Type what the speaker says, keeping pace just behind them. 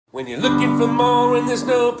When you're looking for more and there's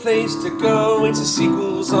no place to go, it's a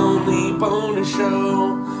sequels only bonus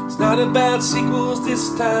show. It's not about sequels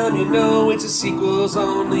this time, you know, it's a sequels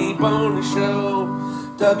only bonus show.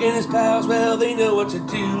 Doug and his pals, well, they know what to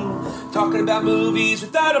do, talking about movies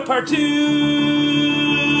without a part two.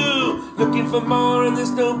 Looking for more and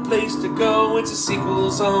there's no place to go, it's a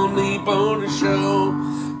sequels only bonus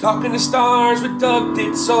show. Talking to stars with Doug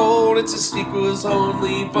Ditsold, it's a sequels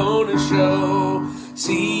only bonus show.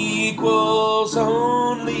 Sequels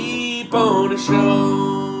only bonus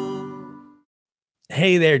show.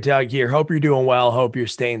 Hey there, Doug here. Hope you're doing well. Hope you're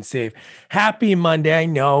staying safe. Happy Monday. I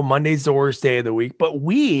know Monday's the worst day of the week, but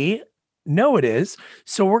we know it is.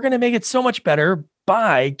 So we're going to make it so much better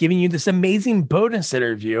by giving you this amazing bonus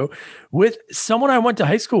interview with someone I went to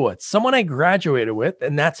high school with, someone I graduated with,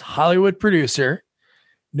 and that's Hollywood producer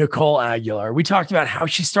Nicole Aguilar. We talked about how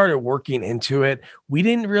she started working into it. We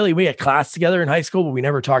had class together in high school, but we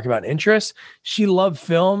never talked about interests. She loved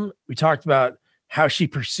film. We talked about how she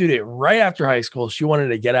pursued it right after high school. She wanted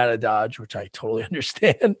to get out of Dodge, which I totally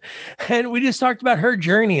understand. And we just talked about her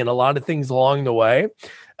journey and a lot of things along the way,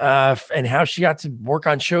 and how she got to work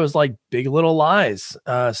on shows like Big Little Lies,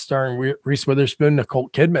 starring Reese Witherspoon, Nicole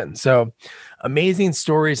Kidman. So amazing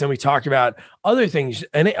stories. And we talked about other things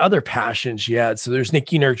and other passions she had. So there's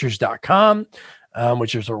NikkiNurtures.com,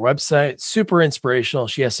 which is her website. Super inspirational.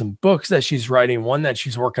 She has some books that she's writing, one that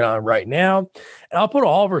she's working on right now. And I'll put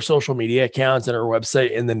all of her social media accounts and her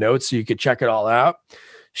website in the notes so you could check it all out.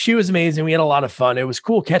 She was amazing. We had a lot of fun. It was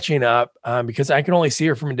cool catching up because I can only see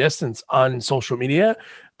her from a distance on social media,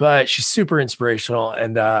 but she's super inspirational.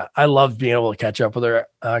 And I loved being able to catch up with her.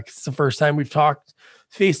 It's the first time we've talked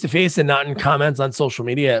face to face and not in comments on social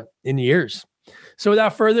media in years. So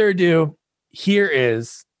without further ado, here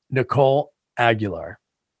is Nicole Aguilar.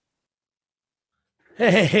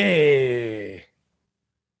 Hey.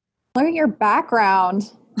 Look at your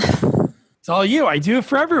background. It's all you. I do it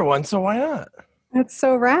for everyone, so why not? That's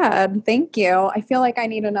so rad. Thank you. I feel like I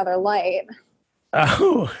need another light.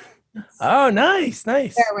 Oh, nice.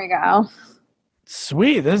 There we go.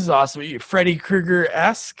 Sweet. This is awesome. You Freddy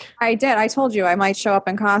Krueger-esque. I did. I told you I might show up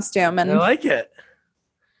in costume. And I like it.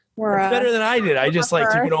 It's better than I did. I just took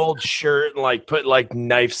an old shirt and put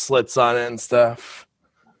knife slits on it and stuff.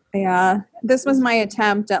 Yeah. This was my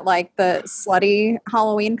attempt at the slutty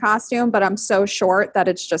Halloween costume, but I'm so short that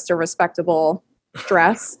it's just a respectable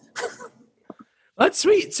dress. That's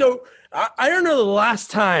sweet. So I don't know the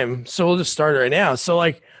last time, so we'll just start right now. So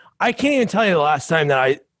I can't even tell you the last time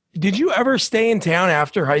did you ever stay in town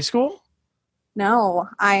after high school? No,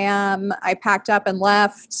 I packed up and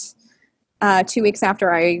left 2 weeks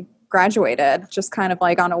after I graduated, just kind of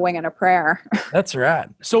on a wing and a prayer. That's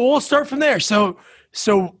rad. So we'll start from there. So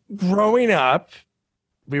growing up,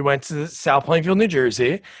 we went to South Plainfield, New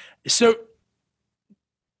Jersey. So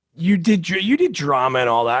you did drama and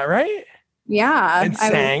all that, right? Yeah. And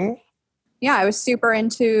sang. I was super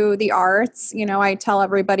into the arts. I tell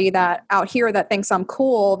everybody that out here that thinks I'm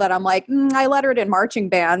cool that I'm I lettered in marching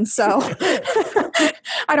band. So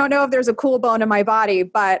I don't know if there's a cool bone in my body,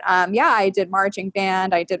 but I did marching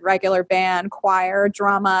band. I did regular band, choir,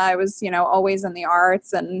 drama. I was, always in the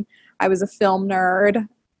arts, and I was a film nerd.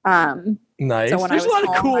 Nice. So there's a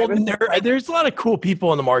lot of cool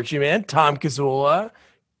people in the marching band. Tom Kazula,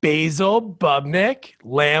 Basil, Bubnick,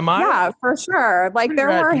 Lamai. Yeah, for sure. There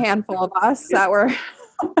were a handful of us that were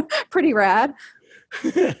pretty rad.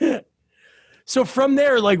 So from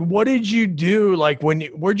there, what did you do?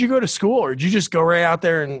 Where'd you go to school, or did you just go right out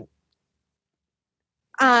there and?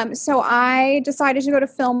 So I decided to go to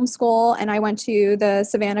film school, and I went to the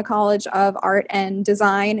Savannah College of Art and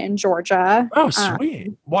Design in Georgia. Oh,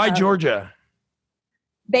 sweet. Why Georgia?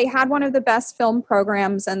 They had one of the best film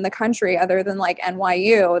programs in the country other than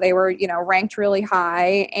NYU. They were, ranked really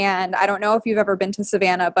high. And I don't know if you've ever been to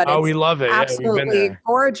Savannah, but we love it. Absolutely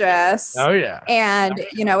gorgeous. Oh yeah. And,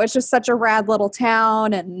 it's just such a rad little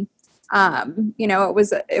town. And,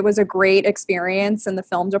 it was a great experience in the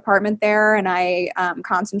film department there. And I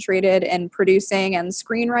concentrated in producing and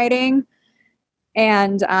screenwriting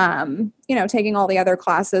and, taking all the other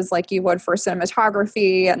classes like you would for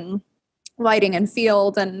cinematography and lighting and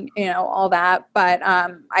field and, all that. But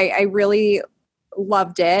I really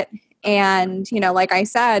loved it. And, like I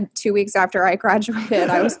said, 2 weeks after I graduated,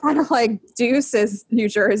 I was kind of deuces, New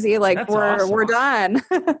Jersey. We're done.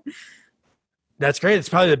 That's great. It's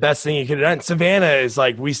probably the best thing you could have done. Savannah is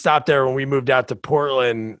we stopped there when we moved out to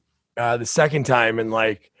Portland the second time. And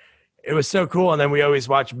it was so cool. And then we always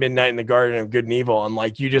watched Midnight in the Garden of Good and Evil.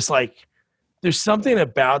 And you just there's something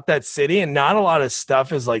about that city, and not a lot of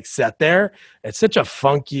stuff is set there. It's such a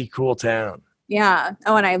funky, cool town. Yeah.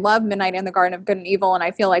 Oh, and I love Midnight in the Garden of Good and Evil. And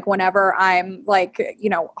I feel like whenever I'm like,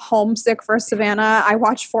 homesick for Savannah, I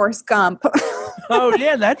watch Forrest Gump. Oh,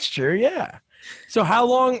 yeah, that's true. Yeah. So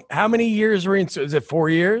how many years were in, so is it 4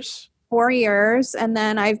 years? 4 years. And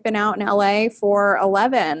then I've been out in LA for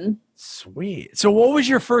 11. Sweet. So what was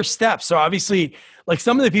your first step? So obviously, like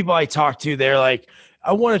some of the people I talk to, they're like,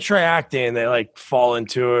 I want to try acting. And they like fall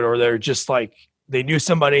into it, or they're just like, they knew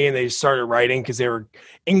somebody and they started writing because they were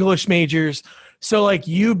English majors. So like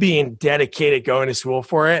you being dedicated, going to school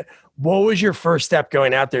for it, what was your first step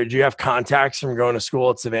going out there? Did you have contacts from going to school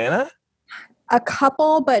at Savannah? A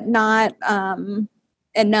couple, but not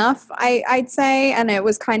enough, I'd say. And it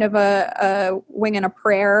was kind of a wing and a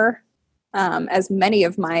prayer, as many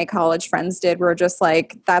of my college friends did. We're just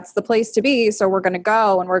like, that's the place to be. So we're going to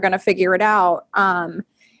go and we're going to figure it out. And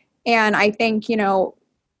I think,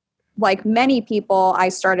 like many people, I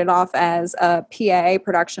started off as a PA,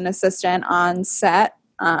 production assistant on set.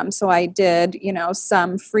 So I did,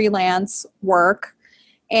 some freelance work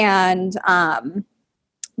and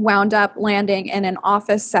wound up landing in an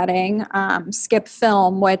office setting, Skip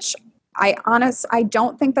Film, which I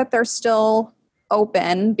don't think that they're still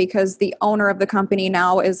open because the owner of the company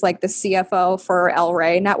now is like the CFO for El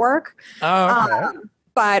Rey Network. Oh, okay.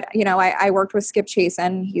 But, I worked with Skip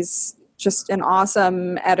Chasen. He's just an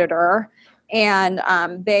awesome editor. And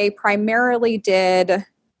they primarily did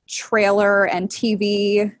trailer and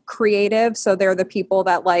TV creative. So they're the people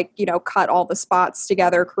that cut all the spots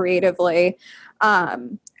together creatively.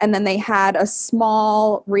 And then they had a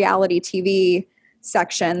small reality TV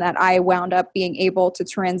section that I wound up being able to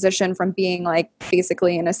transition from being like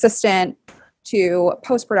basically an assistant to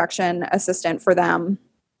post-production assistant for them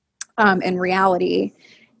in reality.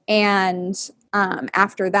 And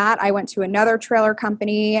after that, I went to another trailer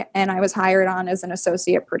company and I was hired on as an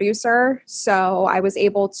associate producer. So I was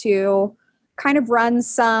able to kind of run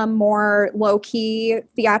some more low-key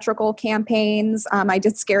theatrical campaigns. I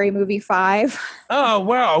did Scary Movie 5. Oh,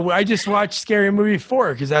 wow. I just watched Scary Movie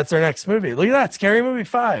 4 because that's our next movie. Look at that, Scary Movie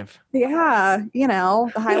 5. Yeah,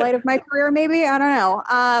 the highlight of my career, maybe. I don't know.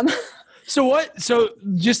 So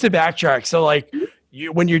just to backtrack, so like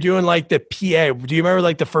when you're doing like the PA, do you remember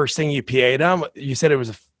like the first thing you PA'd on? You said it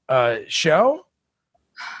was a show?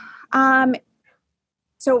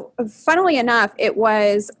 So funnily enough, it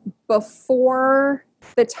was before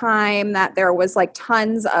the time that there was like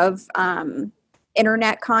tons of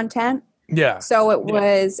internet content. Yeah. So it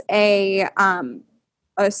was a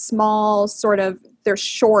small sort of, there's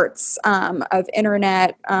shorts of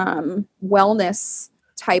internet wellness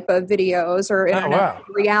type of videos or internet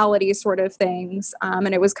reality sort of things.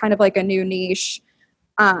 And it was kind of like a new niche.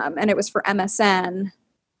 And it was for MSN.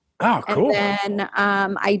 Oh, cool. And then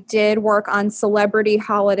I did work on Celebrity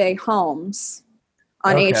Holiday Homes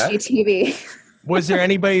on HGTV. Was there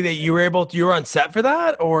anybody that you were on set for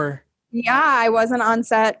that or? Yeah, I wasn't on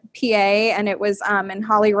set PA and it was in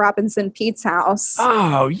Holly Robinson Pete's house.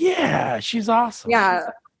 Oh, yeah. She's awesome.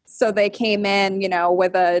 Yeah. So they came in,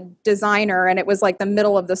 with a designer and it was like the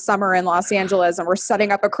middle of the summer in Los Angeles and we're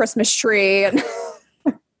setting up a Christmas tree and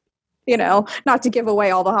not to give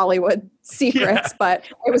away all the Hollywood secrets, but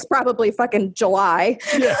it was probably fucking July.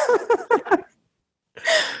 Yeah.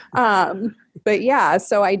 But yeah,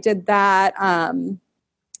 so I did that. I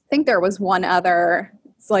think there was one other,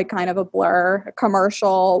 it's like kind of a blur, a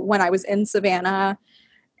commercial when I was in Savannah.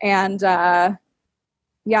 And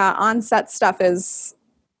on-set stuff is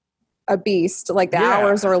a beast. Like the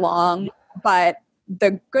hours are long, but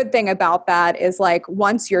the good thing about that is like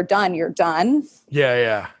once you're done, you're done. Yeah,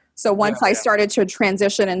 yeah. So once I started to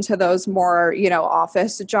transition into those more,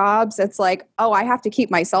 office jobs, it's like, oh, I have to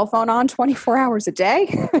keep my cell phone on 24 hours a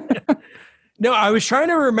day. No, I was trying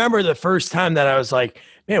to remember the first time that I was like,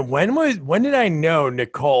 man, when did I know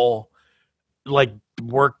Nicole like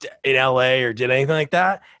worked in LA or did anything like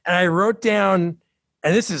that? And I wrote down,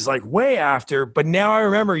 and this is like way after, but now I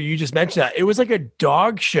remember you just mentioned that. It was like a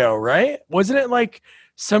dog show, right? Wasn't it like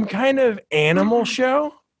some kind of animal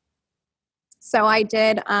show? So I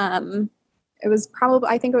did, it was probably,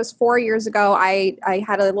 I think it was 4 years ago. I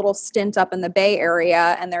had a little stint up in the Bay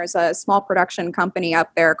Area and there's a small production company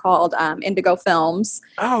up there called Indigo Films.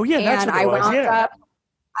 Oh yeah. That's what it was.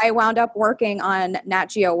 I wound up working on Nat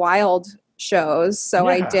Geo Wild shows. So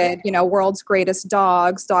I did, World's Greatest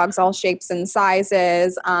Dogs, dogs all shapes and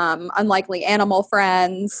sizes, Unlikely Animal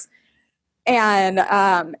Friends. And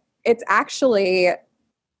it's actually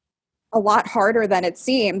a lot harder than it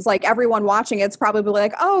seems. Like everyone watching it's probably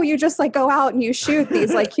like, oh, you just like go out and you shoot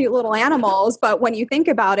these like cute little animals. But when you think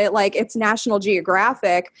about it, like it's National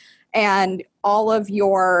Geographic and all of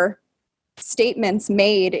your statements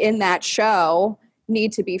made in that show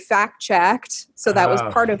need to be fact checked. So that was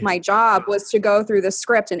part of my job, was to go through the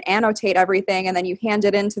script and annotate everything. And then you hand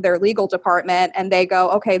it into their legal department and they go,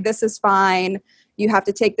 okay, this is fine. You have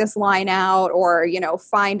to take this line out, or, you know,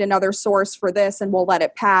 find another source for this and we'll let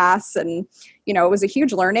it pass. And, you know, it was a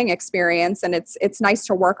huge learning experience. And it's nice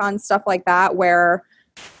to work on stuff like that where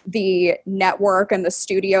the network and the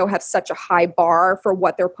studio have such a high bar for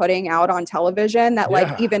what they're putting out on television that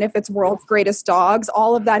like, even if it's World's Greatest Dogs,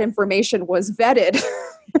 all of that information was vetted.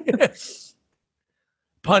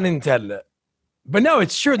 Pun intended. But no,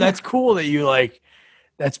 it's true. That's cool that you like,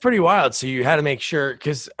 that's pretty wild. So you had to make sure,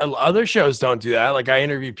 because other shows don't do that. Like I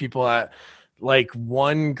interviewed people at, like,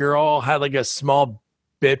 one girl had like a small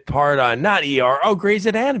bit part on not ER, Grey's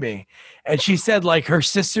Anatomy. And she said like her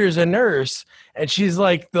sister's a nurse. And she's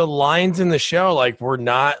like, the lines in the show, like, were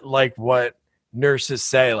not like what nurses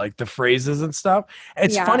say, like the phrases and stuff.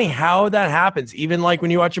 It's funny how that happens. Even like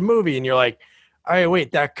when you watch a movie and you're like, all right,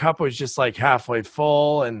 wait, that cup was just like halfway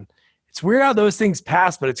full. And it's weird how those things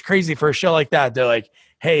pass, but it's crazy for a show like that. They're like,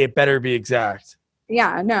 hey, it better be exact.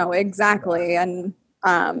 Yeah, no, exactly. And,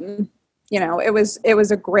 you know, it was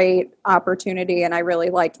a great opportunity and I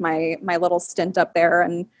really liked my little stint up there.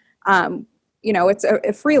 And, you know, it's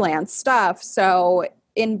a freelance stuff. So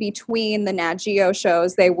in between the Nat Geo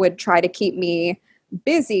shows, they would try to keep me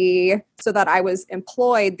busy so that I was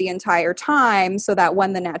employed the entire time, so that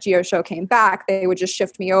when the Nat Geo show came back, they would just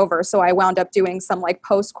shift me over. So I wound up doing some like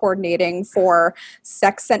post coordinating for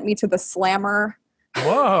Sex Sent Me to the Slammer.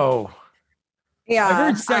 Whoa. Yeah. I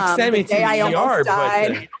heard Sex Sent Me to the ER,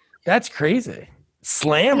 but that's crazy.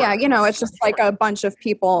 Slammer. Yeah, you know, it's just like a bunch of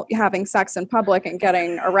people having sex in public and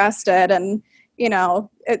getting arrested. And, you know,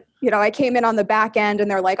 I came in on the back end and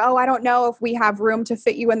they're like, oh, I don't know if we have room to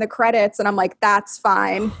fit you in the credits. And I'm like, that's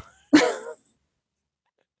fine.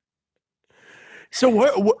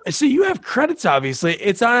 So so you have credits, obviously.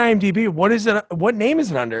 It's on IMDb. What is it? What name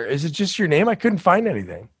is it under? Is it just your name? I couldn't find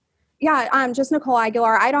anything. Yeah, I'm just Nicole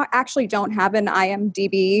Aguilar. I don't have an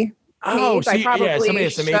IMDb page. So I probably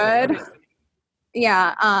should.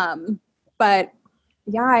 Yeah. But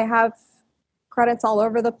yeah, I have credits all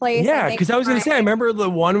over the place. Yeah. Cause I was going to say, I remember the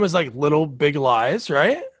one was like Little Big Lies,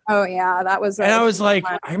 right? Oh yeah. That was, and I was like,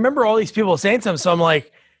 I remember all these people saying something. So I'm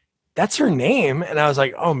like, that's her name. And I was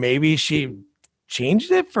like, oh, maybe she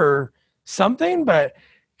changed it for something, but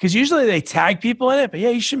cause usually they tag people in it, but yeah,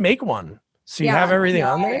 you should make one. So you have everything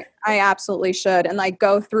on there? I absolutely should. And like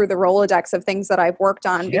go through the Rolodex of things that I've worked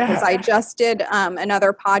on, because I just did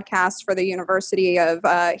another podcast for the University of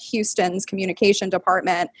Houston's communication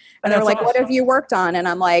department. And they're like, awesome. What have you worked on? And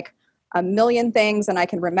I'm like, a million things, and I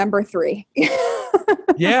can remember 3.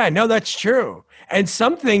 Yeah, no, that's true. And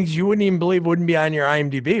some things you wouldn't even believe wouldn't be on your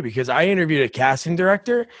IMDb, because I interviewed a casting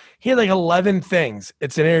director. He had like 11 things.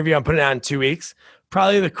 It's an interview I'm putting out in 2 weeks.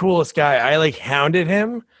 Probably the coolest guy. I like hounded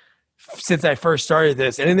him since I first started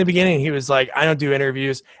this. And in the beginning, he was like, I don't do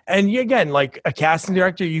interviews. And again, like a casting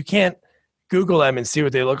director, you can't Google them and see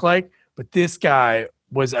what they look like. But this guy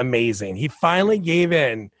was amazing. He finally gave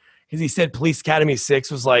in because he said Police Academy 6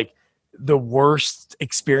 was like the worst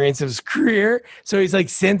experience of his career. So he's like,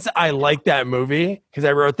 since I liked that movie, because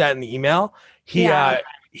I wrote that in the email, he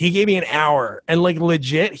gave me an hour. And like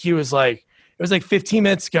legit, he was like, it was like 15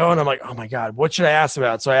 minutes ago, and I'm like, oh my God, what should I ask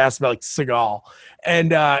about? So I asked about like Seagal,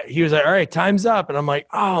 and he was like, all right, time's up. And I'm like,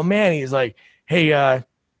 oh man. He's like, hey, that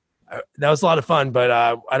was a lot of fun, but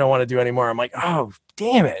I don't want to do anymore. I'm like, oh,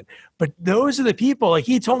 damn it. But those are the people, like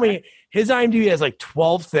he told me his IMDb has like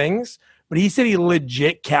 12 things, but he said he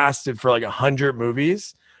legit casted for like 100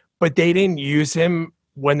 movies, but they didn't use him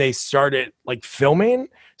when they started like filming.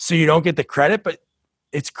 So you don't get the credit, but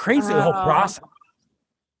it's crazy, the whole process.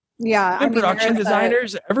 Yeah. And production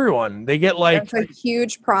designers, everyone, they get like there's a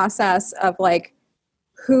huge process of like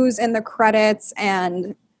who's in the credits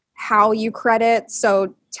and how you credit.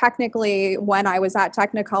 So technically when I was at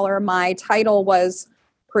Technicolor, my title was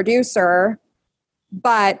producer,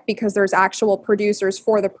 but because there's actual producers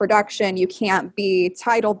for the production, you can't be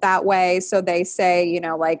titled that way. So they say, you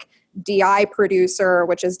know, like DI producer,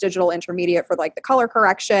 which is digital intermediate for like the color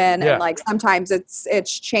correction. And like sometimes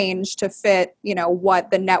it's changed to fit, you know, what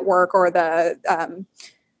the network or the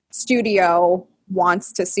studio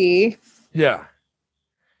wants to see. Yeah.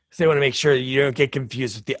 So they want to make sure that you don't get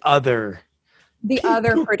confused with the other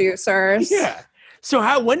producers. Yeah.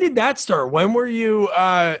 So when did that start? When were you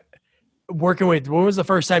working with, when was the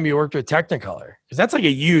first time you worked with Technicolor? Because that's like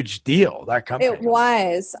a huge deal, that company. It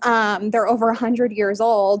was. They're over 100 years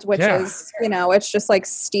old, which is, you know, it's just like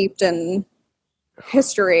steeped in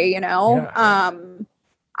history, you know.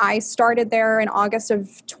 I started there in August of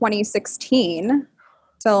 2016.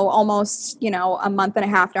 So almost, a month and a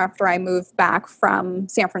half after I moved back from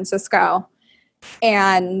San Francisco.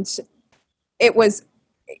 And it was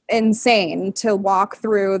insane to walk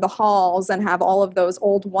through the halls and have all of those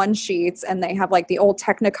old one sheets, and they have like the old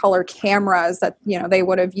Technicolor cameras that, they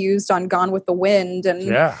would have used on Gone with the Wind. And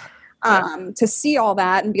to see all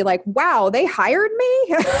that and be like, wow, they hired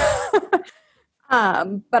me.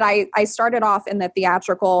 But I started off in the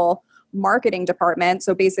theatrical marketing department.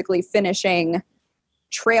 So basically finishing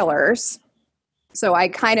trailers. So I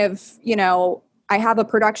kind of, I have a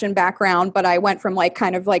production background, but I went from like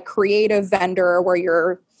kind of like creative vendor where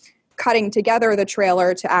you're cutting together the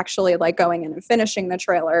trailer to actually like going in and finishing the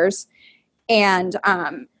trailers. And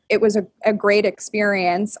it was a great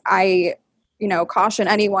experience. I caution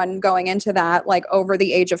anyone going into that, like over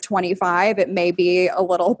the age of 25, it may be a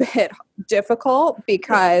little bit difficult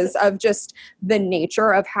because of just the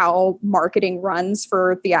nature of how marketing runs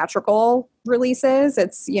for theatrical releases.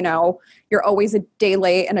 It's, you're always a day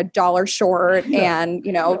late and $1 short, and,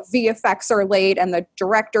 VFX are late and the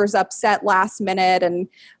director's upset last minute. And,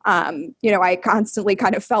 I constantly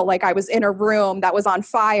kind of felt like I was in a room that was on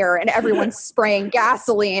fire and everyone's spraying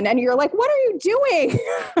gasoline and you're like, what are you doing?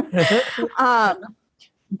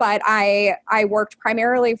 But I worked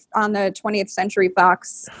primarily on the 20th Century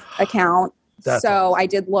Fox account. That's so awesome. I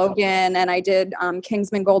did Logan and I did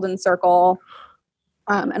Kingsman Golden Circle,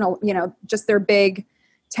 and just their big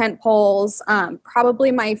tent poles.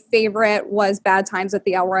 Probably my favorite was Bad Times at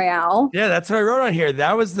the El Royale. Yeah, that's what I wrote on here.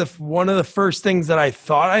 That was one of the first things that I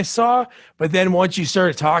thought I saw. But then once you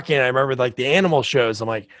started talking, I remember like the animal shows. I'm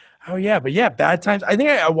like, oh yeah, but yeah, Bad Times. I think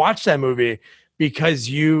I watched that movie because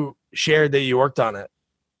you shared that you worked on it.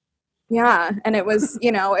 Yeah. And it was,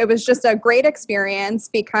 it was just a great experience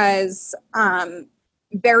because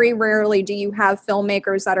very rarely do you have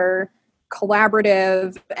filmmakers that are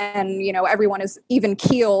collaborative and, everyone is even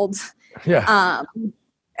keeled. Yeah.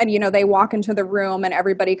 And, they walk into the room and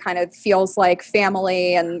everybody kind of feels like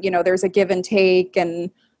family and, there's a give and take.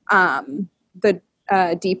 And the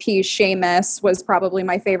DP Seamus was probably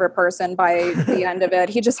my favorite person by the end of it.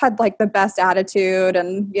 He just had like the best attitude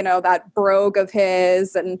and, that brogue of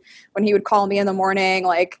his. And when he would call me in the morning,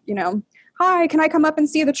 like, hi, can I come up and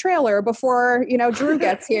see the trailer before, Drew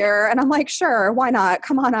gets here? And I'm like, sure, why not?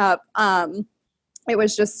 Come on up. It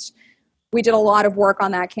was just, we did a lot of work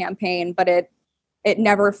on that campaign, but it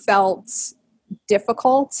never felt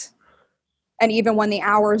difficult. And even when the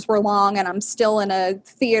hours were long and I'm still in a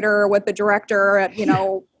theater with the director at,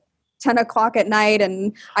 10 o'clock at night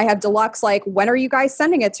and I have deluxe, like, when are you guys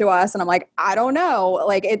sending it to us? And I'm like, I don't know.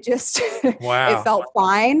 Like, it just, Wow. it felt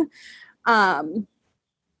fine.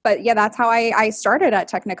 But yeah, that's how I started at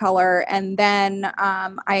Technicolor. And then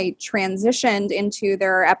I transitioned into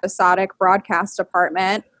their episodic broadcast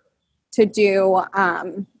department to do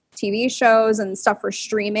TV shows and stuff for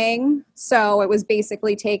streaming. So it was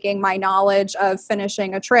basically taking my knowledge of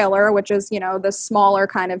finishing a trailer, which is, the smaller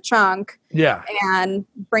kind of chunk. Yeah. And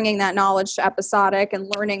bringing that knowledge to episodic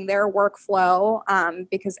and learning their workflow,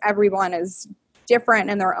 because everyone is different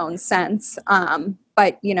in their own sense.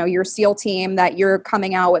 But, your SEAL team that you're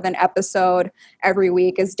coming out with an episode every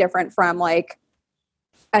week is different from like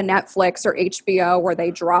a Netflix or HBO where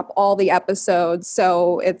they drop all the episodes.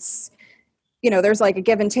 So it's, there's like a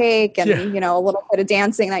give and take and, a little bit of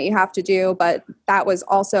dancing that you have to do. But that was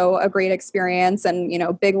also a great experience. And,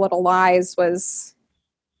 Big Little Lies was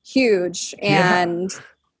huge. And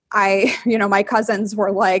my cousins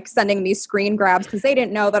were like sending me screen grabs because they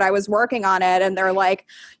didn't know that I was working on it. And they're like,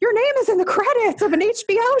 your name is in the credits of an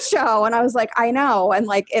HBO show. And I was like, I know. And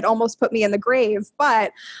like, it almost put me in the grave.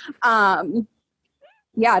 But to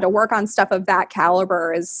work on stuff of that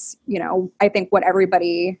caliber is, I think what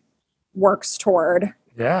everybody works toward.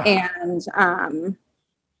 Yeah. And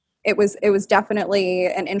it was definitely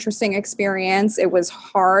an interesting experience. It was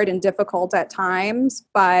hard and difficult at times,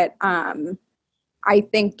 but I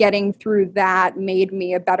think getting through that made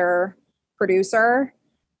me a better producer.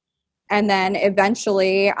 And then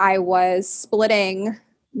eventually I was splitting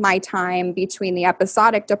my time between the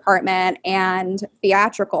episodic department and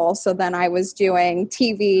theatrical. So then I was doing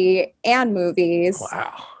TV and movies.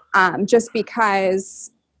 Wow. Just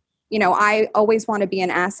because, I always want to be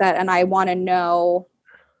an asset and I want to know,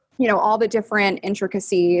 all the different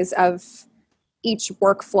intricacies of each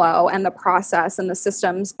workflow and the process and the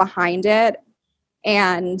systems behind it.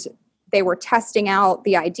 And they were testing out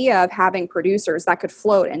the idea of having producers that could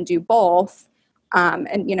float and do both.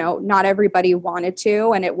 And, not everybody wanted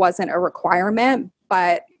to, and it wasn't a requirement,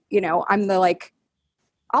 but, I'm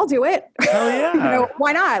I'll do it. Hell yeah.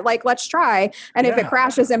 Why not? Like, let's try. And if it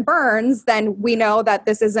crashes and burns, then we know that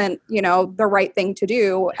this isn't, the right thing to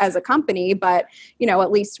do as a company, but,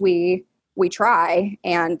 at least we try.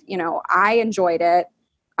 And, I enjoyed it.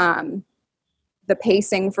 The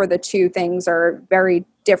pacing for the two things are very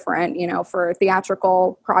different. For a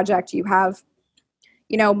theatrical project, you have,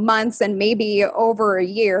 months and maybe over a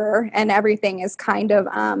year, and everything is kind of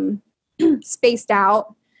spaced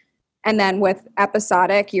out. And then with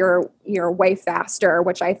episodic, you're way faster,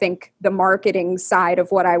 which I think the marketing side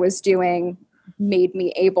of what I was doing made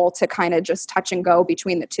me able to kind of just touch and go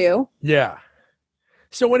between the two. Yeah.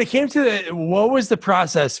 So when it came to what was the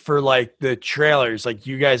process for like the trailers? Like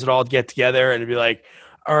you guys would all get together and be like,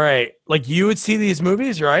 all right, like you would see these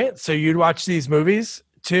movies, right? So you'd watch these movies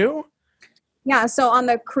too? Yeah. So on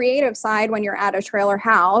the creative side, when you're at a trailer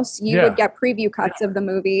house, you would get preview cuts of the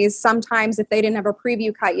movies. Sometimes if they didn't have a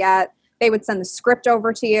preview cut yet, they would send the script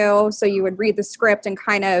over to you. So you would read the script and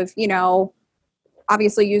kind of,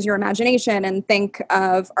 obviously use your imagination and think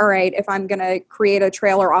of, all right, if I'm going to create a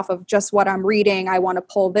trailer off of just what I'm reading, I want to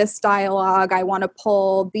pull this dialogue, I want to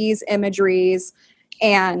pull these imageries.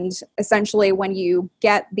 And essentially when you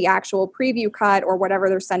get the actual preview cut or whatever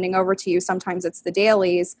they're sending over to you, sometimes it's the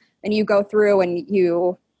dailies, and you go through and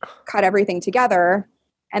you cut everything together.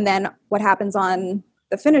 And then what happens on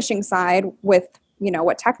the finishing side with,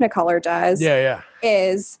 what Technicolor does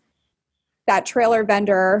is that trailer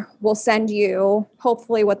vendor will send you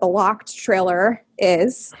hopefully what the locked trailer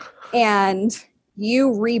is, and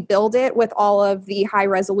you rebuild it with all of the high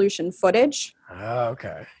resolution footage. Oh,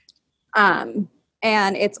 okay.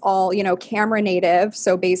 And it's all, camera native.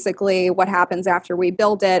 So basically what happens after we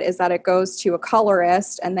build it is that it goes to a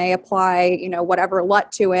colorist and they apply, whatever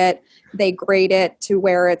LUT to it. They grade it to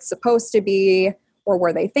where it's supposed to be or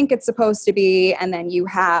where they think it's supposed to be. And then you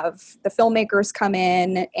have the filmmakers come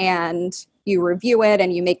in and you review it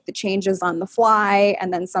and you make the changes on the fly.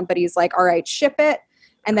 And then somebody's like, all right, ship it.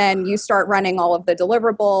 And then you start running all of the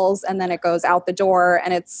deliverables and then it goes out the door.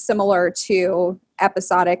 And it's similar to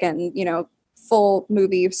episodic and, full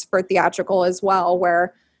movies for theatrical as well,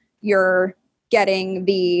 where you're getting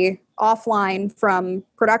the offline from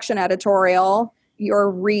production editorial, you're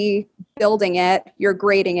rebuilding it, you're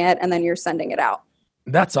grading it, and then you're sending it out.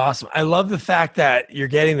 That's awesome. I love the fact that you're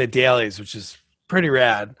getting the dailies, which is pretty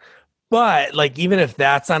rad. But like, even if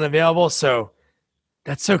that's unavailable, so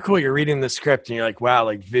that's so cool. You're reading the script and you're like, wow,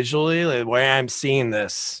 like visually, like, the way I'm seeing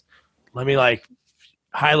this, let me like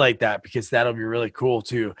highlight that because that'll be really cool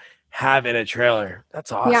to have in a trailer.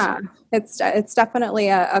 That's awesome. Yeah, it's definitely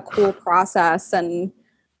a cool process. And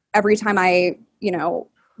every time I,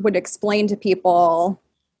 would explain to people,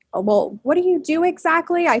 well, what do you do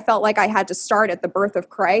exactly? I felt like I had to start at the birth of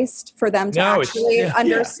Christ for them to actually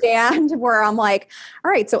understand where I'm like,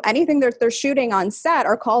 all right, so anything that they're shooting on set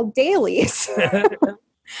are called dailies.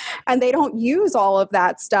 And they don't use all of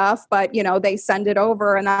that stuff, but, they send it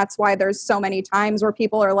over. And that's why there's so many times where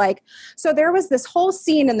people are like, so there was this whole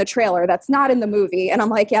scene in the trailer that's not in the movie. And I'm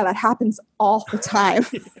like, yeah, that happens all the time.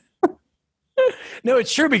 No,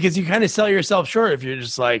 it's true because you kind of sell yourself short if you're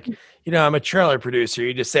just like, I'm a trailer producer.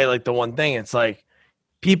 You just say like the one thing. It's like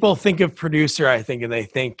people think of producer, I think, and they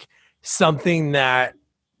think something that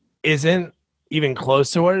isn't even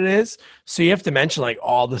close to what it is. So you have to mention like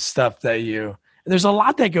all the stuff that and there's a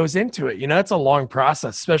lot that goes into it. It's a long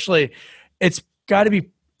process, especially it's got to be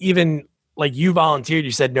even like you volunteered. You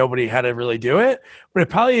said nobody had to really do it, but it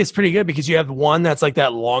probably is pretty good because you have one that's like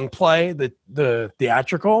that long play, the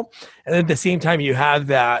theatrical. And then at the same time you have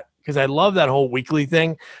that, because I love that whole weekly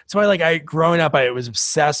thing. That's why growing up, I was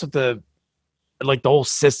obsessed with the whole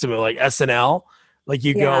system of like SNL. Like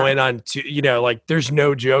you go in on like there's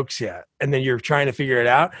no jokes yet. And then you're trying to figure it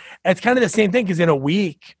out. And it's kind of the same thing because in a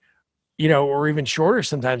week, or even shorter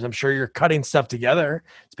sometimes, I'm sure you're cutting stuff together,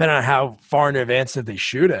 depending on how far in advance that they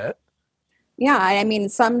shoot it. Yeah, I mean,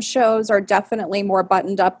 some shows are definitely more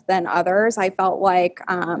buttoned up than others. I felt like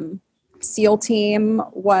SEAL Team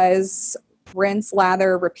was rinse,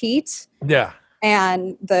 lather, repeat. Yeah.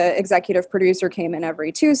 And the executive producer came in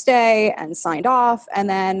every Tuesday and signed off,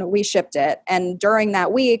 and then we shipped it. And during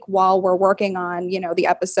that week, while we're working on, the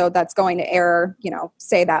episode that's going to air,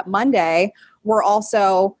 say that Monday, we're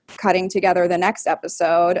also cutting together the next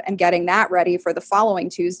episode and getting that ready for the following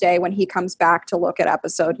Tuesday when he comes back to look at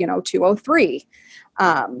episode, 203.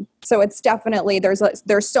 So it's definitely,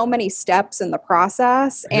 there's so many steps in the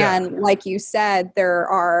process. And like you said, there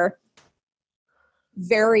are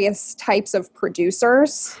various types of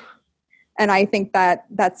producers. And I think that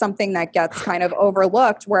that's something that gets kind of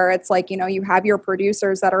overlooked, where it's like, you have your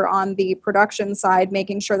producers that are on the production side,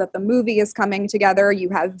 making sure that the movie is coming together. You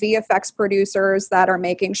have VFX producers that are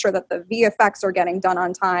making sure that the VFX are getting done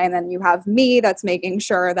on time. And you have me that's making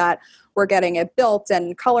sure that we're getting it built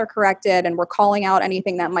and color corrected, and we're calling out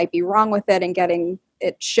anything that might be wrong with it and getting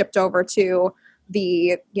it shipped over to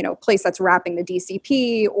the, place that's wrapping the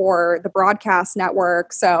DCP or the broadcast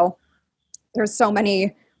network. So there's so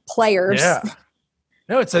many players. Yeah.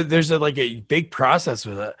 No, there's like a big process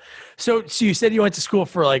with it. So you said you went to school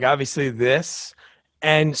for like obviously this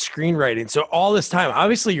and screenwriting. So all this time,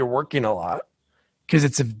 obviously you're working a lot because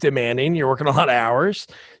it's demanding. You're working a lot of hours.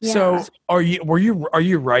 Yeah. So are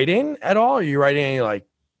you writing at all? Are you writing any like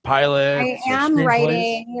pilots? I am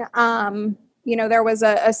writing. There was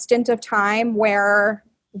a stint of time where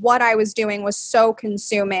what I was doing was so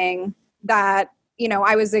consuming that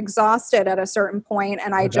I was exhausted at a certain point,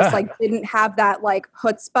 and I just like didn't have that like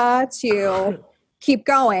chutzpah to keep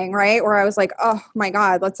going, right? Where I was like, oh my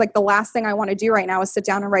God, that's like the last thing I want to do right now is sit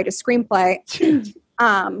down and write a screenplay.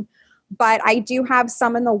 But I do have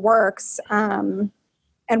some in the works. And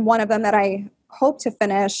one of them that I hope to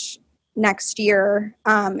finish next year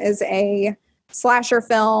is a slasher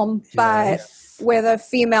film, but with a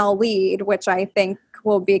female lead, which I think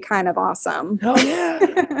will be kind of awesome. Oh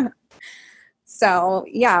yeah. So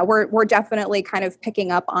yeah, we're definitely kind of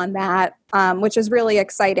picking up on that, which is really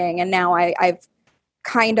exciting. And now I've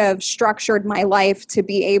kind of structured my life to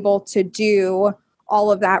be able to do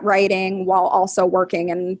all of that writing while also working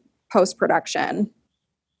in post-production.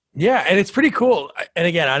 Yeah, and it's pretty cool. And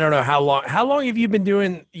again, I don't know how long have you been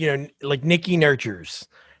doing, like Nikki Nurtures?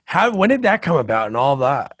 When did that come about and all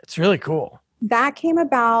that? It's really cool. That came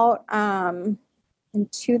about in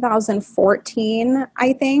 2014,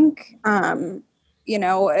 I think.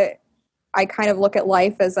 I kind of look at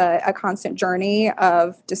life as a constant journey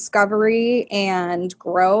of discovery and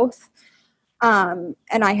growth. And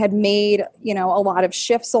I had made, a lot of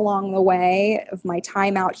shifts along the way of my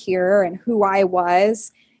time out here and who I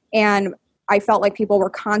was. And I felt like people were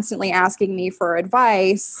constantly asking me for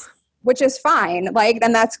advice, which is fine. Like,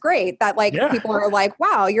 and that's great that people are like,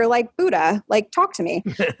 wow, you're like Buddha, like talk to me.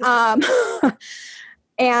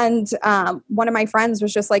 And one of my friends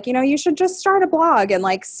was just like, you should just start a blog and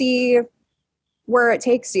like see where it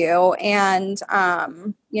takes you. And,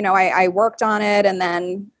 I worked on it, and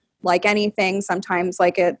then like anything, sometimes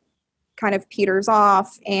like it kind of peters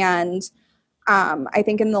off. And I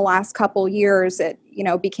think in the last couple years, it,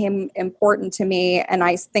 became important to me. And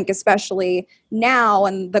I think especially now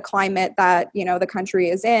in the climate that, the country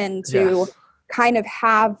is in, to kind of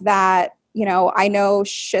have that, I know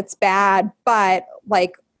shit's bad, but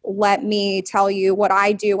like, let me tell you what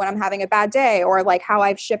I do when I'm having a bad day, or like how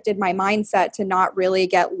I've shifted my mindset to not really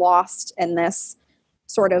get lost in this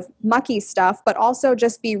sort of mucky stuff, but also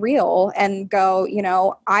just be real and go,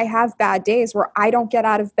 I have bad days where I don't get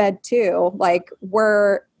out of bed too. Like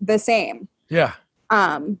we're the same. Yeah.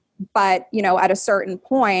 But, at a certain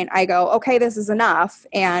point I go, okay, this is enough.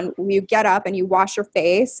 And you get up and you wash your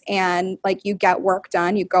face and like you get work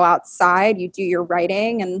done, you go outside, you do your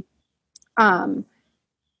writing. And,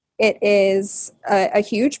 it is a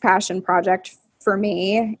huge passion project for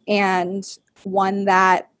me, and one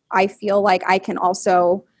that I feel like I can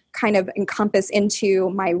also kind of encompass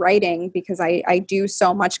into my writing, because I do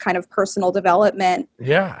so much kind of personal development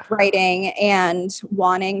writing and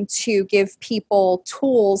wanting to give people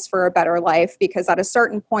tools for a better life, because at a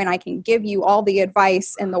certain point I can give you all the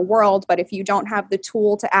advice in the world, but if you don't have the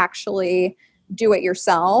tool to actually do it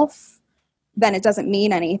yourself, then it doesn't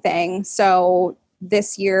mean anything. So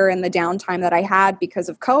this year and the downtime that I had because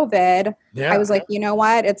of COVID, I was like, you know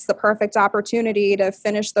what? It's the perfect opportunity to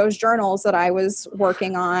finish those journals that I was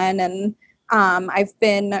working on. And I've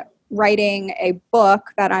been writing a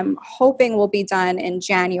book that I'm hoping will be done in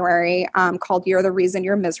January called You're the Reason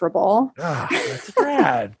You're Miserable. Oh, that's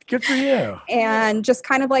rad. Good for you. And just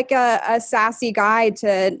kind of like a sassy guide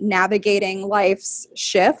to navigating life's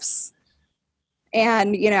shifts.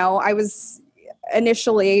 And, I was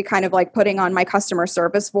initially kind of like putting on my customer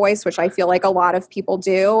service voice, which I feel like a lot of people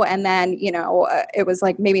do. And then, it was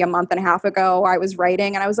like maybe a month and a half ago I was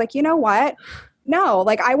writing and I was like, you know what? No,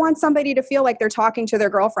 like I want somebody to feel like they're talking to their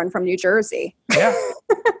girlfriend from New Jersey. Yeah.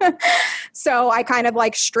 So I kind of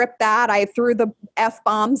like stripped that. I threw the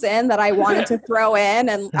F-bombs in that I wanted to throw in,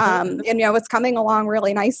 and it's coming along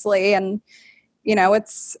really nicely. And,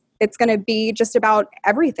 it's going to be just about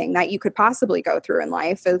everything that you could possibly go through in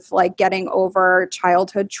life, of like getting over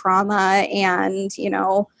childhood trauma and,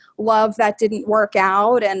 love that didn't work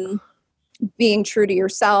out, and being true to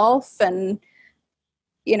yourself, and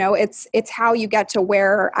it's how you get to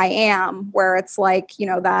where I am, where it's like,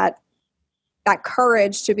 that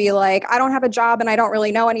courage to be like, I don't have a job and I don't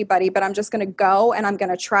really know anybody, but I'm just going to go and I'm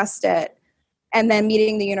going to trust it. And then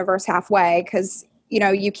meeting the universe halfway. Cause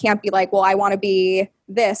you can't be like, well, I want to be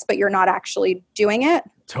this, but you're not actually doing it.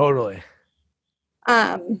 Totally.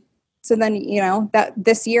 So then, that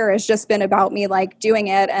this year has just been about me like doing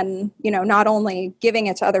it and, not only giving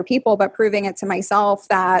it to other people, but proving it to myself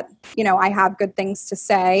that, I have good things to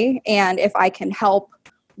say. And if I can help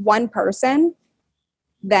one person,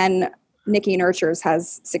 then Nikki Nurtures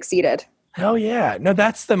has succeeded. Hell yeah. No,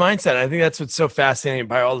 that's the mindset. I think that's what's so fascinating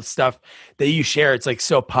by all the stuff that you share. It's like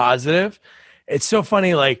so positive. It's so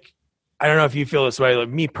funny. Like, I don't know if you feel this way. Like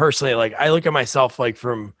me personally, like I look at myself like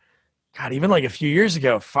from God, even like a few years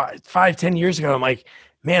ago, 10 years ago, I'm like,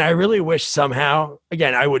 man, I really wish somehow,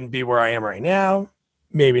 again, I wouldn't be where I am right now.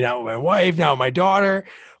 Maybe not with my wife, now with my daughter,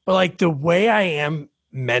 but like the way I am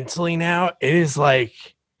mentally now, it is like,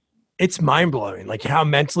 it's mind blowing. Like how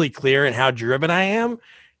mentally clear and how driven I am.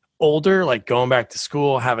 Older, like going back to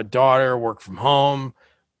school, have a daughter, work from home,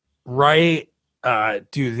 write,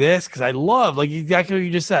 do this. Cause I love like exactly what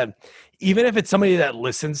you just said. Even if it's somebody that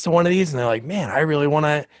listens to one of these and they're like, man, I really want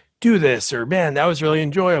to do this, or man, that was really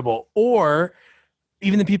enjoyable. Or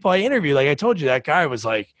even the people I interview, like I told you, that guy was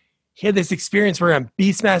like, he had this experience where on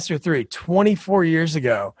Beastmaster 3 24 years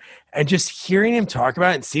ago. And just hearing him talk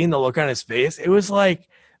about it and seeing the look on his face, it was like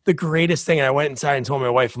the greatest thing. And I went inside and told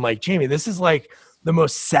my wife, I'm like, Jamie, this is like the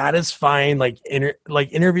most satisfying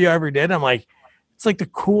interview I ever did. I'm like, it's like the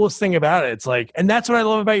coolest thing about it. It's like, and that's what I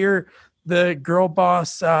love about the Girl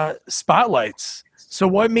Boss spotlights. So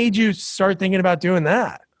what made you start thinking about doing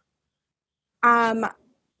that?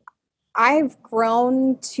 I've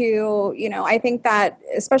grown to, I think that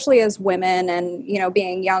especially as women and,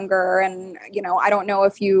 being younger and, I don't know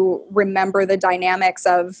if you remember the dynamics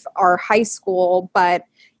of our high school, but,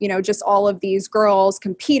 just all of these girls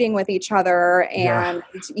competing with each other and,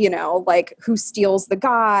 like who steals the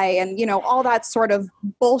guy and, all that sort of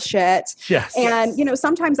bullshit. Yes. And,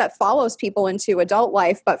 sometimes that follows people into adult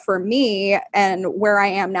life. But for me and where I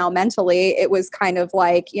am now mentally, it was kind of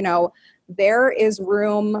like, there is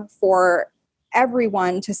room for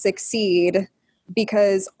everyone to succeed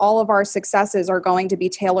because all of our successes are going to be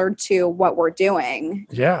tailored to what we're doing.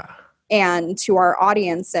 Yeah. And to our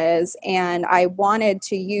audiences. And I wanted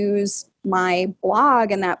to use my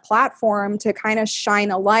blog and that platform to kind of shine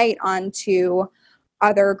a light onto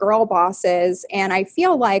other girl bosses. And I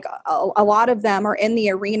feel like a lot of them are in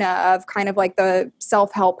the arena of kind of like the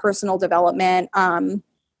self-help personal development.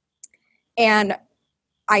 And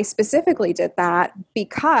I specifically did that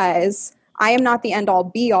because I am not the end all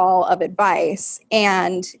be all of advice.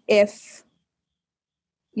 And if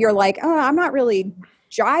you're like, oh, I'm not really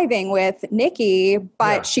jiving with Nikki,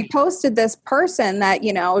 but she posted this person that,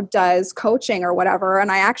 does coaching or whatever.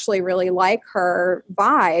 And I actually really like her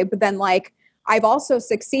vibe. Then like, I've also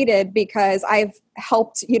succeeded because I've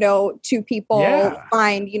helped, two people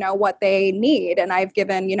find, what they need. And I've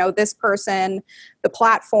given, this person the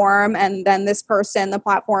platform and then this person the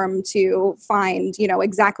platform to find,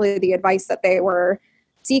 exactly the advice that they were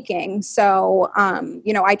seeking. So,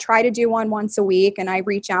 I try to do one once a week and I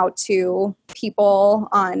reach out to people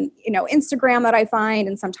on, Instagram that I find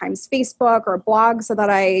and sometimes Facebook or blogs so that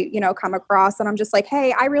I, come across and I'm just like,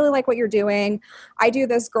 hey, I really like what you're doing. I do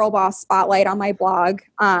this Girl Boss Spotlight on my blog.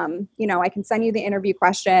 I can send you the interview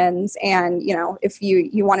questions and, if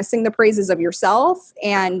you want to sing the praises of yourself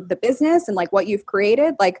and the business and like what you've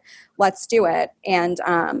created, like, let's do it. And,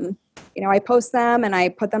 I post them and I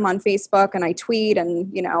put them on Facebook and I tweet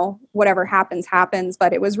and, whatever happens.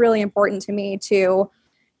 But it was really important to me to,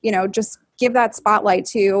 just give that spotlight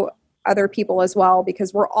to other people as well,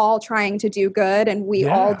 because we're all trying to do good and we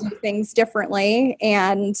all do things differently.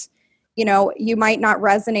 And, you might not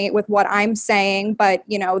resonate with what I'm saying, but,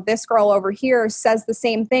 this girl over here says the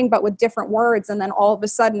same thing, but with different words. And then all of a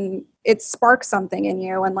sudden it sparks something in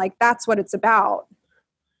you. And like, that's what it's about.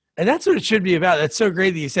 And that's what it should be about. That's so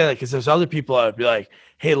great that you say that because there's other people that would be like,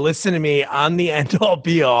 hey, listen to me. I'm the end all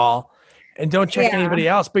be all and don't check anybody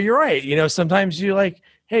else. But you're right. Sometimes you like,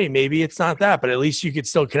 hey, maybe it's not that, but at least you could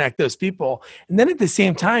still connect those people. And then at the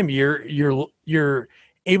same time, you're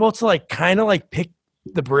able to like kind of like pick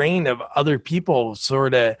the brain of other people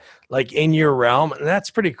sort of like in your realm. And that's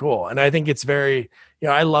pretty cool. And I think it's very,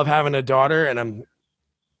 I love having a daughter and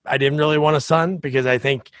I didn't really want a son because I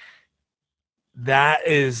think that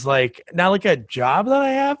is like not like a job that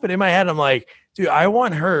I have, but in my head, I'm like, dude, I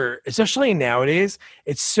want her, especially nowadays.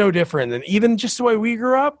 It's so different than even just the way we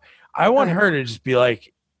grew up. I want her to just be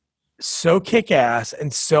like so kick ass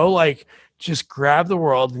and so like just grab the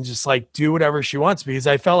world and just like do whatever she wants. Because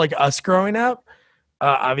I felt like us growing up,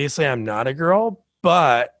 obviously I'm not a girl,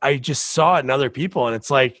 but I just saw it in other people, and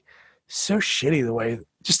it's like so shitty the way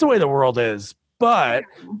the world is. But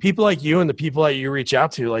people like you and the people that you reach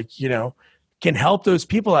out to, like, you know, can help those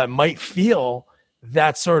people that might feel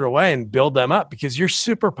that sort of way and build them up, because you're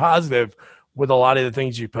super positive with a lot of the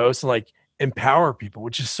things you post and like empower people,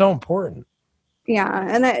 which is so important. Yeah.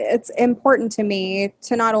 And it's important to me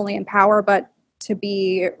to not only empower, but to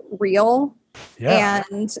be real. Yeah.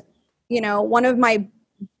 And, you know, one of my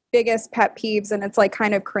biggest pet peeves, and it's like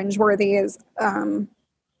kind of cringeworthy, is,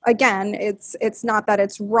 again, it's not that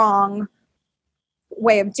it's wrong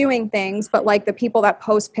way of doing things, but like the people that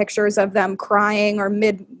post pictures of them crying or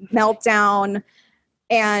mid meltdown.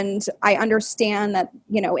 And I understand that,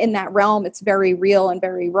 you know, in that realm, it's very real and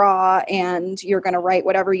very raw, and you're going to write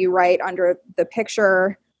whatever you write under the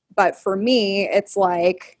picture. But for me, it's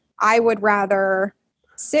like, I would rather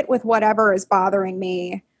sit with whatever is bothering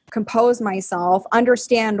me, compose myself,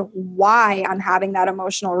 understand why I'm having that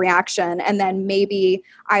emotional reaction, and then maybe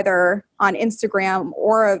either on Instagram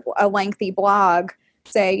or a lengthy blog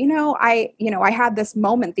say, I had this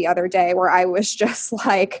moment the other day where I was just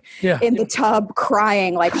like in the tub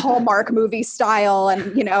crying, like Hallmark movie style.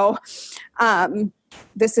 And,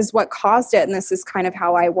 this is what caused it. And this is kind of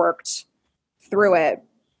how I worked through it,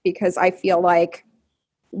 because I feel like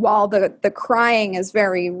while the crying is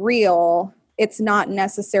very real, it's not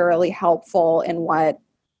necessarily helpful in what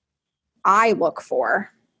I look for.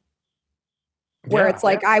 Where it's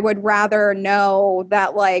like, I would rather know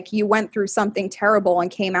that like you went through something terrible and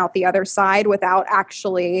came out the other side without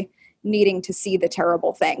actually needing to see the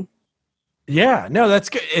terrible thing. Yeah, no, that's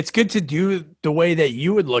good. It's good to do the way that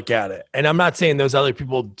you would look at it. And I'm not saying those other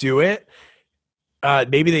people do it.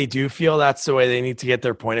 Maybe they do feel that's the way they need to get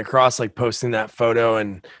their point across, like posting that photo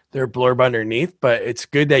and their blurb underneath. But it's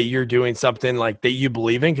good that you're doing something like that you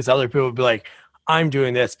believe in, because other people would be like, I'm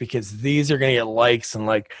doing this because these are going to get likes and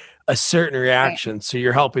like a certain reaction. Right. So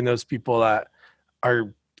you're helping those people that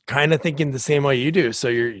are kind of thinking the same way you do. So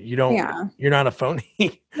you're not a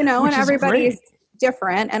phony, and everybody's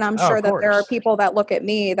different. And I'm sure that there are people that look at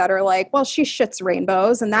me that are like, well, she shits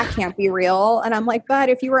rainbows and that can't be real. And I'm like, but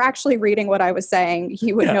if you were actually reading what I was saying,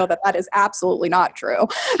 you would know that that is absolutely not true.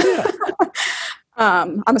 Yeah.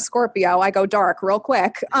 I'm a Scorpio. I go dark real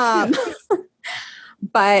quick.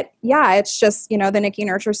 But yeah, it's just, the Nikki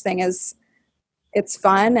Nurtures thing is, it's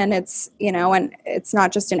fun, and it's, and it's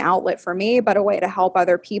not just an outlet for me, but a way to help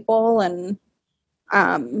other people. And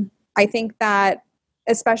I think that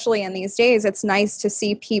especially in these days, it's nice to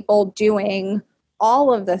see people doing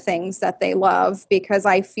all of the things that they love, because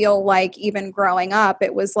I feel like even growing up,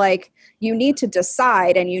 it was like, you need to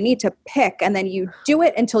decide and you need to pick, and then you do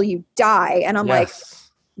it until you die. And I'm like,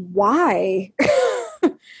 why?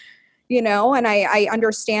 And I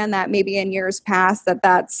understand that maybe in years past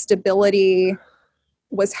that stability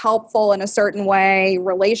was helpful in a certain way.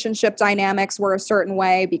 Relationship dynamics were a certain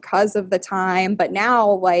way because of the time. But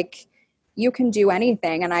now, like, you can do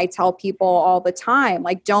anything. And I tell people all the time,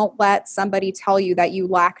 like, don't let somebody tell you that you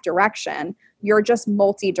lack direction. You're just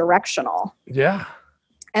multi-directional. Yeah.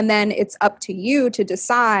 And then it's up to you to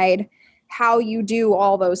decide how you do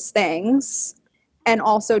all those things, and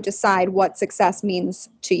also decide what success means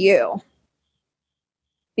to you.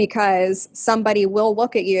 Because somebody will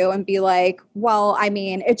look at you and be like, well, I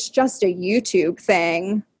mean, it's just a YouTube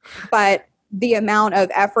thing, but the amount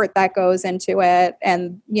of effort that goes into it,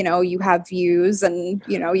 and, you have views and,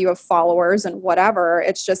 you have followers and whatever,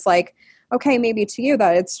 it's just like, okay, maybe to you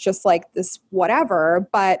that it's just like this whatever,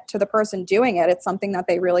 but to the person doing it, it's something that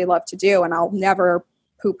they really love to do. And I'll never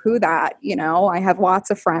poo-poo that. I have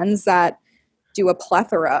lots of friends that do a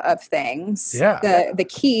plethora of things. Yeah. The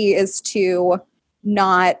key is to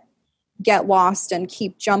not get lost and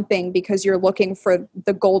keep jumping because you're looking for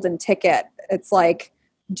the golden ticket. It's like,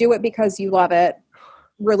 do it because you love it,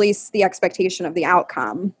 release the expectation of the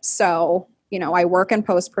outcome. So, I work in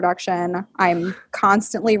post-production. I'm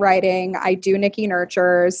constantly writing. I do Nikki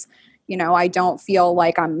Nurtures. I don't feel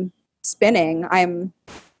like I'm spinning. I'm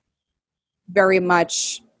very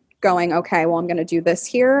much going, okay, well, I'm going to do this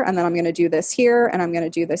here, and then I'm going to do this here, and I'm going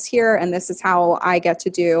to do this here. And this is how I get to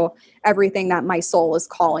do everything that my soul is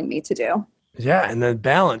calling me to do. Yeah. And then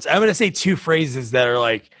balance. I'm going to say two phrases that are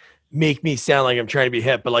like, make me sound like I'm trying to be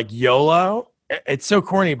hip, but like YOLO, it's so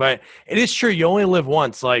corny, but it is true. You only live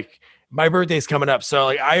once. Like, my birthday's coming up. So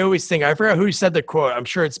like, I always think, I forgot who said the quote. I'm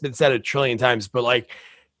sure it's been said a trillion times, but like,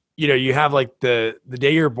 you have like the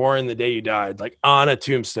day you're born, the day you died, like on a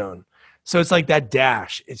tombstone. So it's like that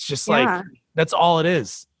dash. It's just like, that's all it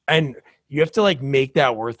is. And you have to like make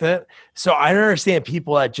that worth it. So I don't understand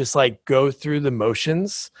people that just like go through the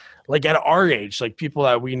motions, like at our age, like people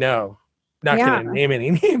that we know, not going to name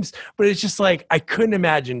any names, but it's just like, I couldn't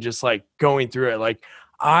imagine just like going through it. Like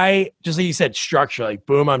just like you said, structure, like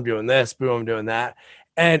boom, I'm doing this, boom, I'm doing that.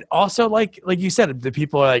 And also like you said, the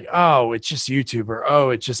people are like, oh, it's just YouTube, or,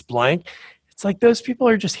 oh, it's just blank. It's like, those people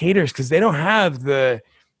are just haters because they don't have they're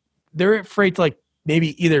afraid to like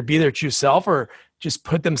maybe either be their true self or just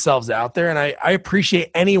put themselves out there. And I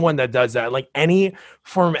appreciate anyone that does that, like any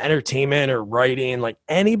form of entertainment or writing, like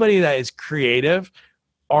anybody that is creative,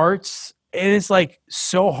 arts. It is like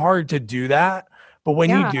so hard to do that. But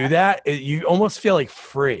when you do that, you almost feel like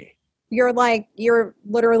free. You're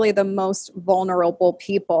literally the most vulnerable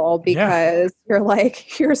people because you're like,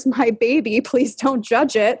 here's my baby, please don't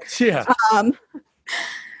judge it. Yeah.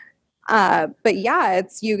 But yeah,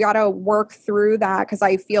 you got to work through that, because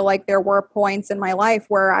I feel like there were points in my life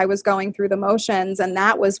where I was going through the motions, and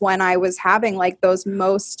that was when I was having like those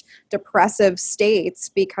most depressive states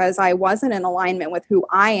because I wasn't in alignment with who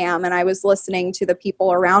I am, and I was listening to the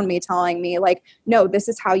people around me telling me like, no, this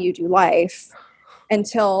is how you do life,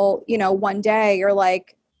 until, one day you're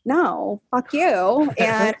like, no, fuck you,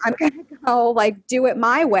 and I'm going to go like do it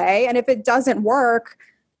my way, and if it doesn't work,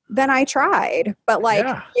 then I tried. But like,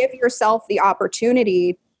 give yourself the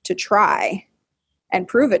opportunity to try and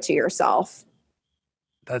prove it to yourself.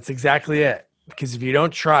 That's exactly it. Because if you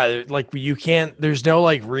don't try, like you can't, there's no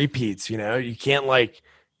like repeats, you can't like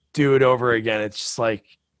do it over again. It's just like,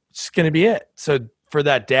 it's just going to be it. So for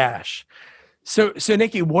that dash. So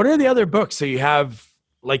Nikki, what are the other books? So you have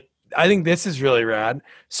like, I think this is really rad.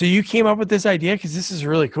 So you came up with this idea because this is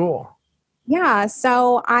really cool. Yeah.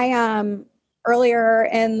 So earlier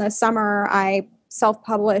in the summer, I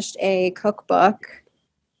self-published a cookbook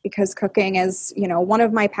because cooking is, one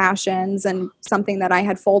of my passions and something that I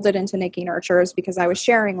had folded into Nikki Nurtures because I was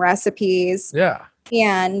sharing recipes. Yeah.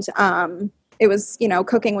 And it was,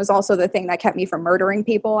 cooking was also the thing that kept me from murdering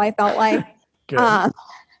people, I felt like.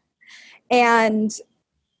 And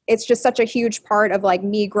it's just such a huge part of like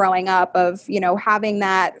me growing up of, having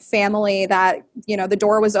that family that, the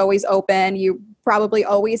door was always open. You probably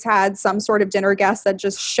always had some sort of dinner guest that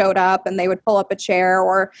just showed up and they would pull up a chair,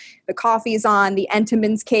 or the coffee's on, the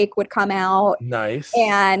Entenmann's cake would come out. Nice.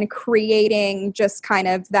 And creating just kind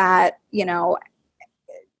of that,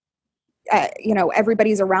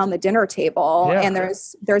 everybody's around the dinner table, and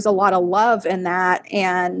there's a lot of love in that.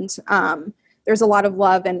 And there's a lot of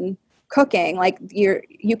love in cooking. Like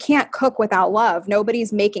you can't cook without love.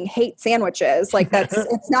 Nobody's making hate sandwiches. Like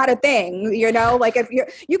it's not a thing, like if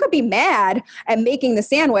you could be mad at making the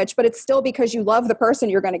sandwich, but it's still because you love the person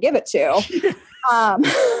you're going to give it to.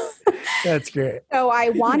 That's great. So I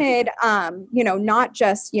wanted, not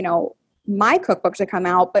just, my cookbook to come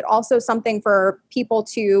out, but also something for people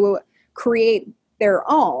to create their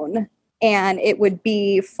own. And it would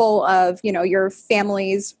be full of, your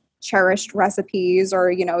family's cherished recipes,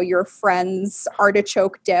 or your friend's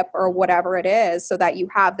artichoke dip, or whatever it is, so that you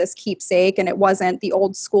have this keepsake and it wasn't the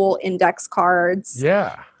old school index cards.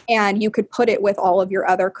 Yeah. And you could put it with all of your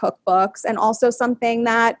other cookbooks, and also something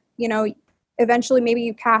that eventually maybe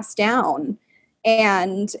you pass down,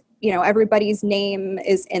 and everybody's name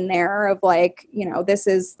is in there of like, this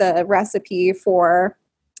is the recipe for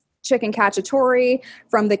chicken cacciatore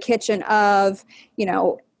from the kitchen of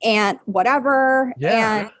aunt whatever.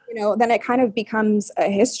 And then it kind of becomes a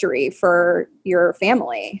history for your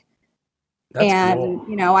family. That's cool.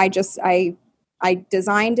 I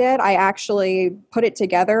designed it. I actually put it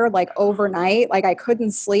together like overnight. Like I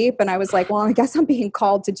couldn't sleep, and I was like, well, I guess I'm being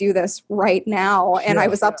called to do this right now. And I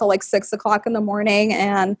was up till like 6 o'clock in the morning,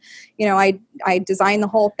 and I designed the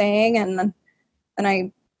whole thing, and then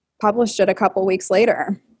I published it a couple weeks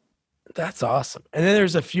later. That's awesome. And then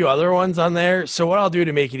there's a few other ones on there. So what I'll do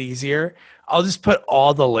to make it easier, I'll just put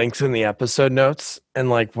all the links in the episode notes, and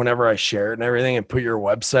like whenever I share it and everything, and put your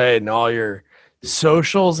website and all your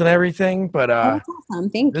socials and everything. But that's awesome.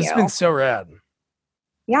 Thank you. This has been so rad.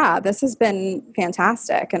 Yeah, this has been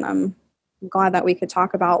fantastic, and I'm glad that we could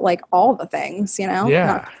talk about like all the things,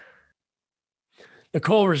 Yeah.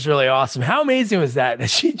 Nicole was really awesome. How amazing was that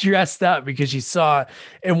she dressed up because she saw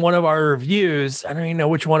in one of our reviews, I don't even know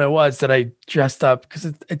which one it was, that I dressed up, because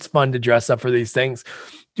it's fun to dress up for these things.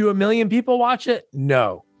 Do 1 million people watch it?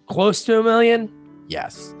 No. Close to 1 million?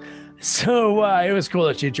 Yes. So it was cool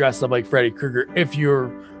that she dressed up like Freddy Krueger. If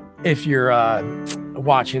you're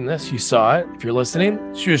watching this, you saw it. If you're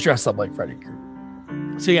listening, she was dressed up like Freddy Krueger.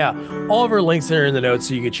 So yeah, all of her links are in the notes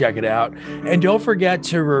so you can check it out. And don't forget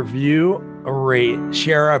to review, rate,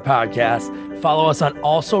 share our podcast. Follow us on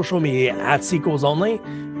all social media at Sequels Only.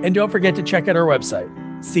 And don't forget to check out our website,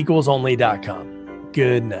 sequelsonly.com.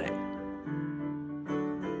 Good night.